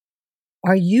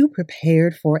Are you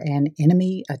prepared for an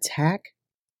enemy attack?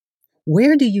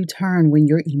 Where do you turn when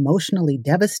you're emotionally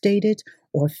devastated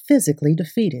or physically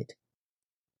defeated?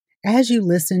 As you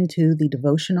listen to the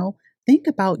devotional, think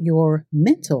about your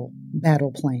mental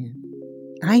battle plan.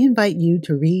 I invite you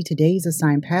to read today's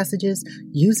assigned passages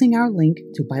using our link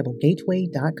to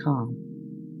BibleGateway.com.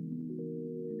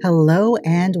 Hello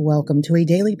and welcome to a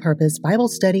Daily Purpose Bible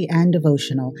Study and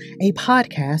Devotional, a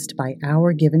podcast by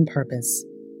Our Given Purpose.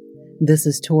 This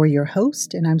is Tori, your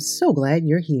host, and I'm so glad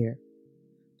you're here.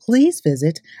 Please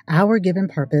visit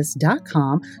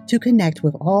OurGivenPurpose.com to connect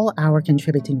with all our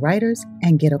contributing writers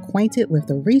and get acquainted with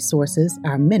the resources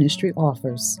our ministry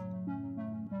offers.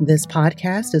 This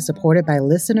podcast is supported by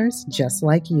listeners just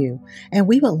like you, and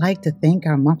we would like to thank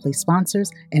our monthly sponsors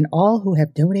and all who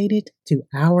have donated to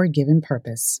Our Given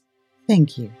Purpose.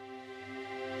 Thank you.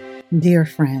 Dear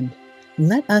friend,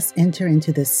 let us enter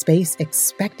into this space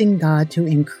expecting God to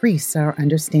increase our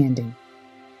understanding.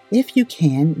 If you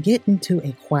can, get into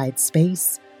a quiet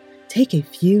space, take a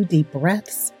few deep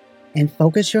breaths, and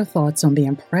focus your thoughts on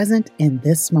being present in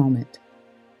this moment.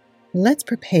 Let's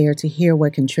prepare to hear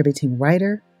what contributing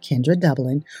writer Kendra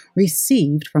Dublin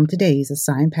received from today's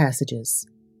assigned passages.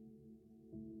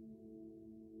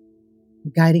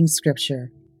 Guiding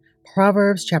Scripture,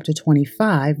 Proverbs chapter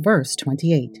 25, verse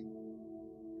 28.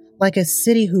 Like a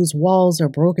city whose walls are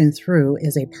broken through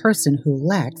is a person who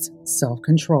lacks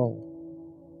self-control.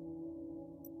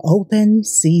 Open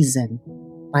Season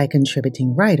by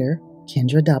contributing writer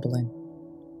Kendra Dublin.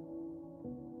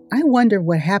 I wonder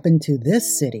what happened to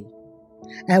this city.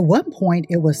 At one point,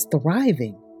 it was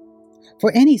thriving.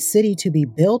 For any city to be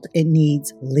built, it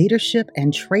needs leadership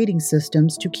and trading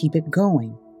systems to keep it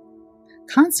going.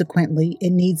 Consequently,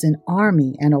 it needs an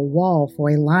army and a wall for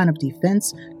a line of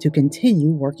defense to continue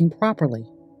working properly.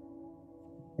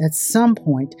 At some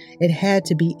point, it had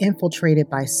to be infiltrated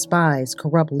by spies,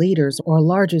 corrupt leaders, or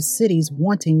larger cities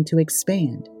wanting to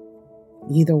expand.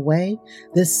 Either way,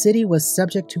 this city was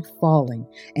subject to falling,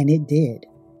 and it did.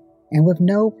 And with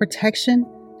no protection,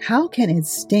 how can it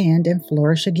stand and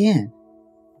flourish again?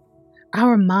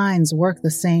 Our minds work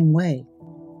the same way.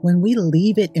 When we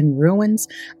leave it in ruins,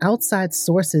 outside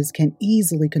sources can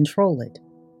easily control it.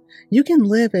 You can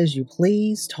live as you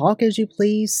please, talk as you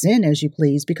please, sin as you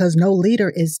please, because no leader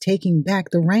is taking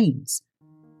back the reins.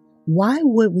 Why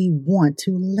would we want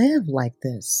to live like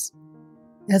this?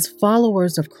 As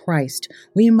followers of Christ,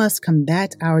 we must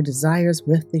combat our desires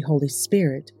with the Holy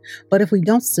Spirit. But if we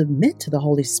don't submit to the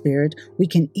Holy Spirit, we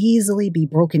can easily be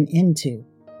broken into.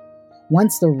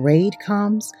 Once the raid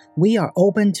comes, we are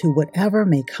open to whatever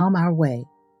may come our way.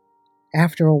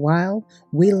 After a while,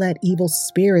 we let evil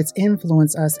spirits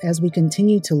influence us as we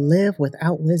continue to live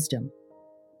without wisdom.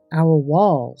 Our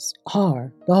walls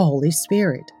are the Holy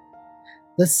Spirit.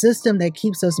 The system that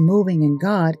keeps us moving in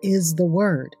God is the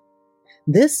Word.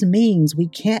 This means we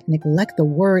can't neglect the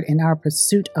Word in our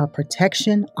pursuit of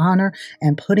protection, honor,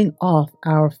 and putting off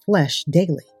our flesh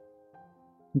daily.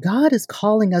 God is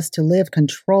calling us to live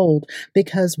controlled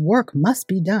because work must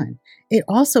be done. It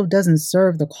also doesn't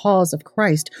serve the cause of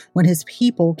Christ when His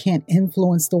people can't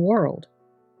influence the world.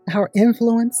 Our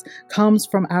influence comes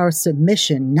from our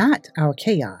submission, not our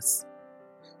chaos.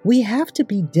 We have to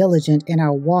be diligent in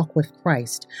our walk with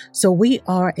Christ, so we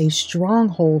are a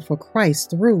stronghold for Christ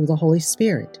through the Holy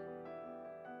Spirit.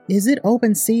 Is it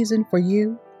open season for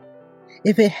you?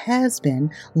 If it has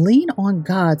been, lean on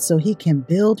God so He can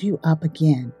build you up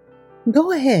again.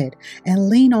 Go ahead and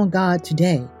lean on God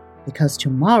today, because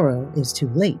tomorrow is too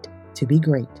late to be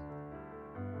great.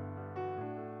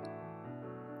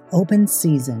 Open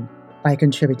Season by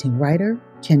contributing writer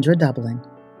Kendra Dublin.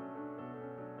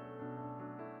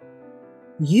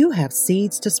 You have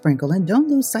seeds to sprinkle, and don't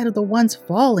lose sight of the ones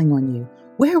falling on you.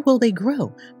 Where will they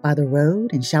grow? By the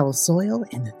road, in shallow soil,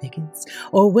 in the thickets?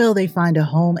 Or will they find a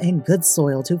home in good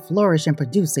soil to flourish and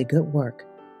produce a good work?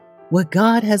 What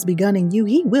God has begun in you,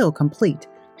 He will complete.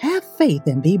 Have faith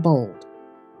and be bold.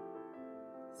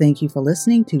 Thank you for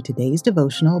listening to today's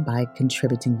devotional by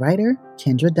contributing writer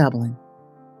Kendra Dublin.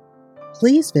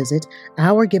 Please visit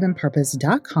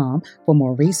OurGivenPurpose.com for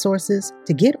more resources,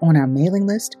 to get on our mailing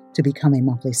list, to become a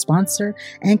monthly sponsor,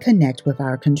 and connect with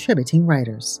our contributing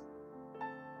writers.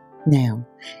 Now,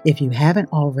 if you haven't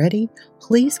already,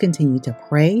 please continue to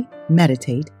pray,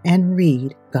 meditate, and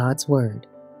read God's Word.